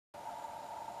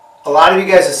A lot of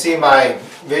you guys have seen my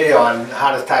video on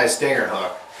how to tie a stinger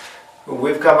hook.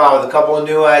 We've come out with a couple of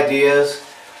new ideas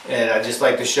and I'd just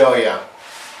like to show you.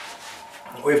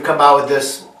 We've come out with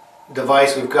this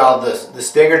device we've called the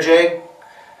Stinger Jig.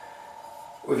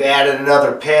 We've added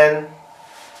another pin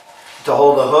to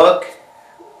hold the hook.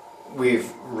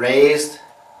 We've raised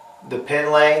the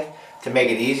pin length to make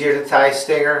it easier to tie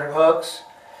stinger hooks.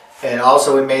 And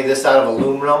also we made this out of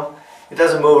aluminum. It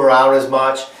doesn't move around as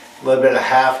much, a little bit of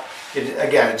heft.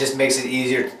 Again, it just makes it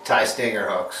easier to tie stinger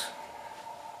hooks.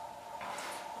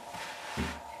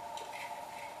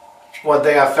 One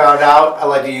thing I found out, I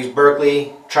like to use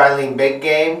Berkley Trilene Big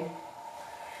Game.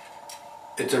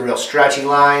 It's a real stretchy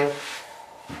line.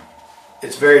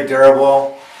 It's very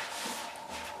durable,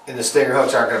 and the stinger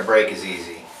hooks aren't going to break as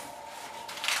easy.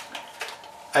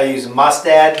 I use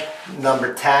Mustad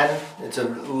number 10. It's a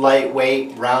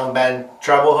lightweight round bend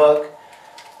treble hook.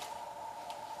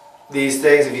 These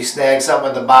things, if you snag something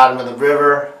at the bottom of the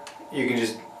river, you can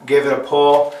just give it a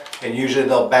pull and usually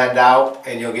they'll bend out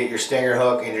and you'll get your stinger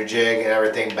hook and your jig and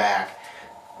everything back.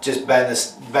 Just bend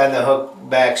the hook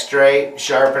back straight,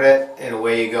 sharpen it, and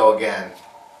away you go again.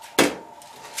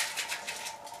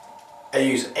 I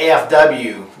use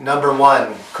AFW number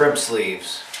 1 crimp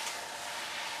sleeves.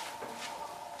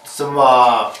 Some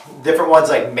different ones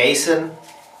like Mason,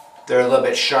 they're a little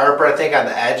bit sharper I think on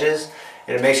the edges,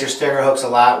 and it makes your stinger hooks a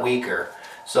lot weaker.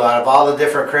 So out of all the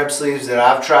different crimp sleeves that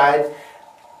I've tried,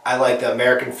 I like the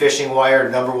American Fishing Wire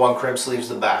number 1 crimp sleeves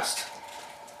the best.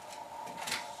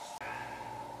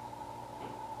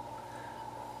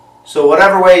 So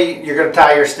whatever way you're going to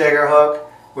tie your stinger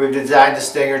hook, we've designed the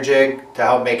Stinger Jig to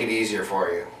help make it easier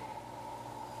for you.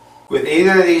 With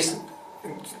either of these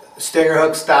stinger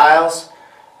hook styles,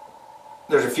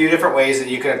 there's a few different ways that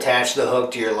you can attach the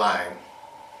hook to your line.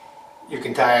 You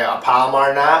can tie a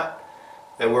Palomar knot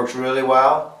that works really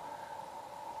well.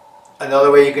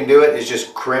 Another way you can do it is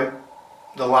just crimp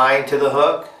the line to the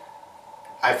hook.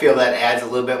 I feel that adds a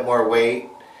little bit more weight,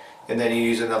 and then you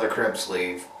use another crimp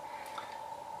sleeve.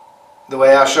 The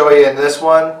way I'll show you in this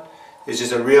one is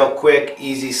just a real quick,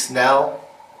 easy snell.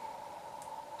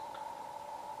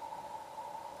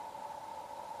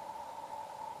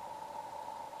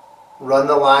 Run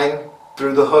the line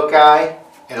through the hook eye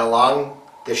and along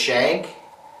the shank.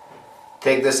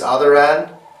 Take this other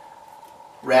end,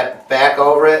 wrap it back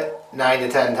over it 9 to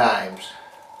 10 times.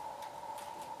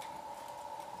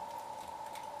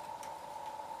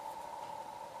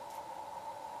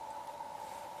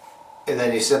 And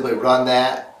then you simply run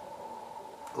that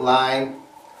line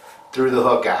through the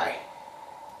hook eye.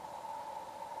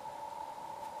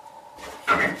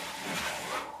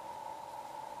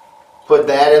 Put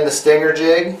that in the stinger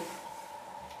jig,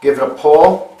 give it a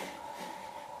pull,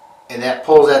 and that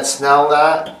pulls that snell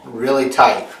knot really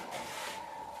tight.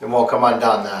 It won't come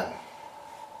undone then.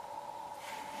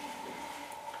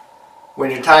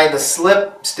 When you're tying the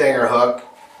slip stinger hook,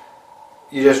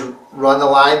 you just run the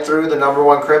line through the number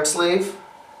 1 crimp sleeve,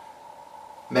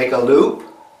 make a loop,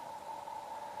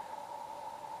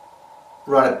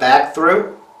 run it back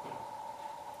through,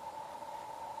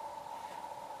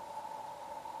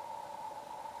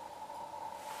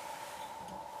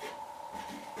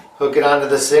 hook it onto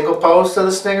the single post of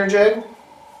the stinger jig,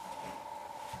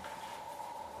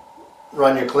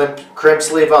 run your crimp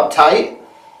sleeve up tight,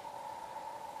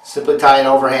 simply tie an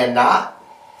overhand knot,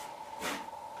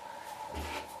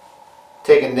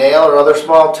 take a nail or other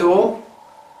small tool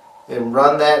and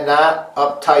run that knot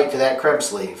up tight to that crimp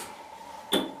sleeve.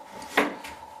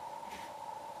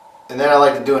 And then I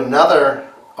like to do another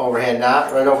overhand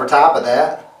knot right over top of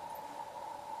that,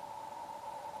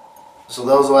 so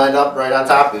those will end up right on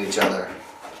top of each other.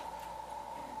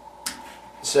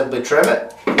 Simply trim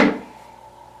it.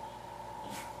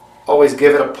 Always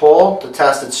give it a pull to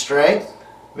test its strength.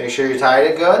 Make sure you tied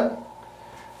it good.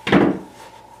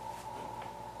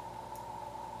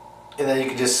 And then you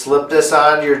can just slip this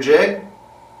onto your jig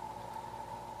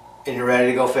and you're ready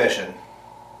to go fishing.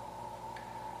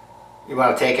 You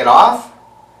want to take it off,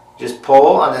 just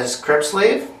pull on this crimp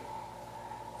sleeve.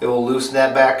 It will loosen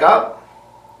that back up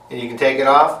and you can take it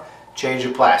off, change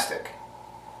your plastic,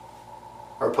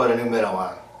 or put a new minnow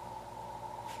on.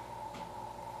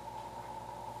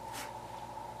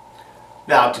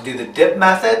 Now to do the dip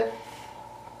method,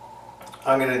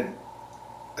 I'm going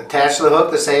to attach the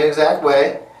hook the same exact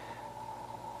way.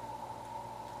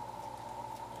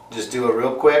 Just do a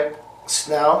real quick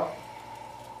snell.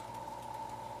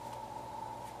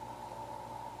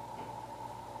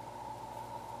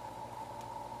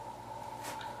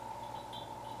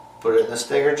 Put it in the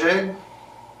stinger jig.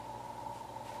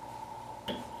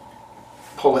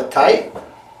 Pull it tight.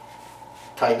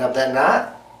 tighten up that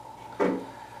knot.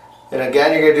 And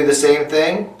again, you're going to do the same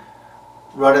thing.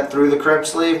 Run it through the crimp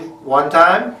sleeve one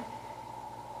time.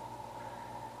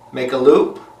 Make a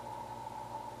loop.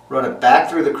 Run it back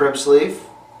through the crimp sleeve.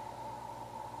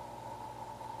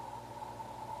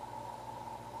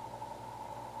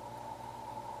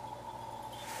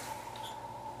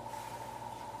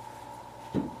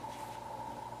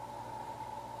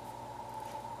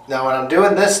 Now when I'm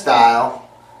doing this style,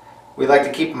 we like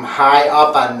to keep them high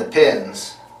up on the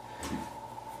pins.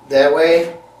 That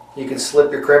way you can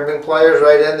slip your crimping pliers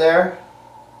right in there.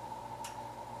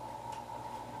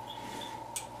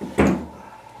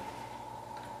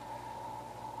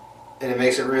 And it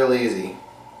makes it real easy.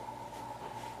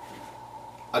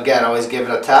 Again, always give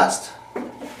it a test.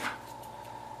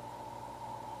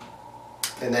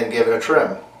 And then give it a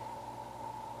trim.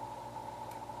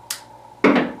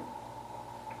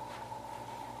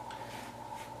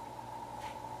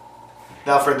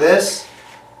 Now for this,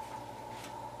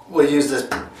 we'll use this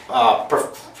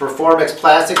Performix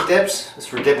plastic dips. It's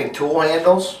for dipping tool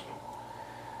handles.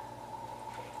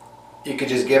 You could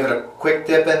just give it a quick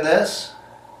dip in this.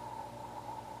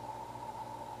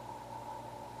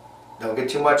 Don't get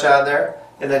too much on there,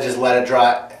 and then just let it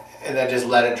dry. And then just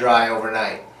let it dry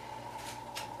overnight.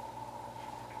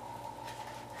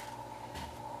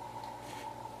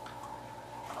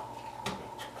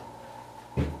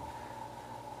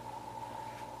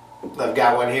 I've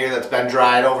got one here that's been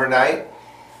dried overnight.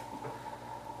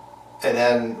 And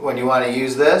then when you want to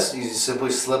use this, you just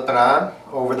simply slip it on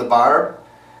over the barb.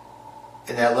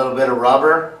 And that little bit of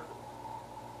rubber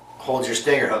holds your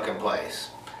stinger hook in place.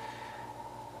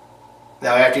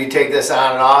 Now after you take this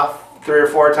on and off 3 or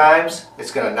 4 times,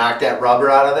 it's going to knock that rubber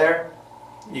out of there.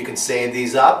 You can save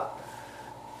these up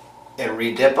and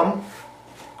re-dip them.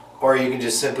 Or you can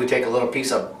just simply take a little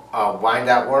piece of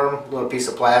wind-out worm, a little piece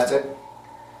of plastic,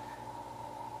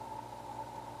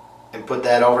 and put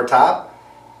that over top,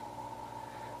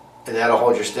 and that'll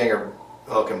hold your stinger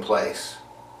hook in place.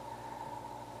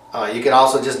 You can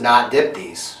also just not dip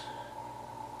these.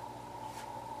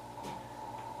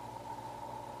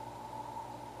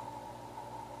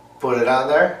 Put it on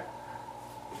there,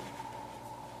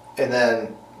 and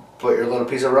then put your little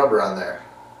piece of rubber on there.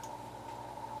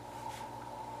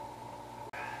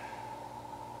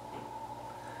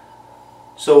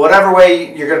 So whatever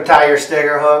way you're going to tie your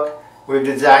stinger hook, we've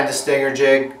designed the Stinger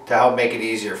Jig to help make it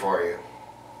easier for you.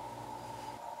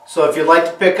 So if you'd like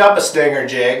to pick up a Stinger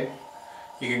Jig,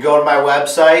 you can go to my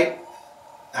website,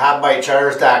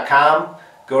 hotbitecharters.com,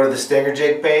 go to the Stinger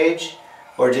Jig page,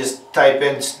 or just type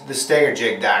in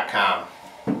thestingerjig.com.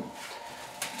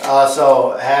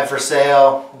 Also have for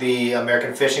sale the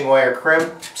American Fishing Wire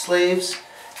crimp sleeves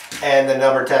and the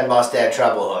number 10 Mustad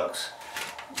treble hooks.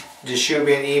 Just shoot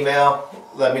me an email,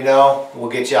 let me know, we'll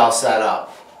get you all set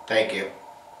up. Thank you.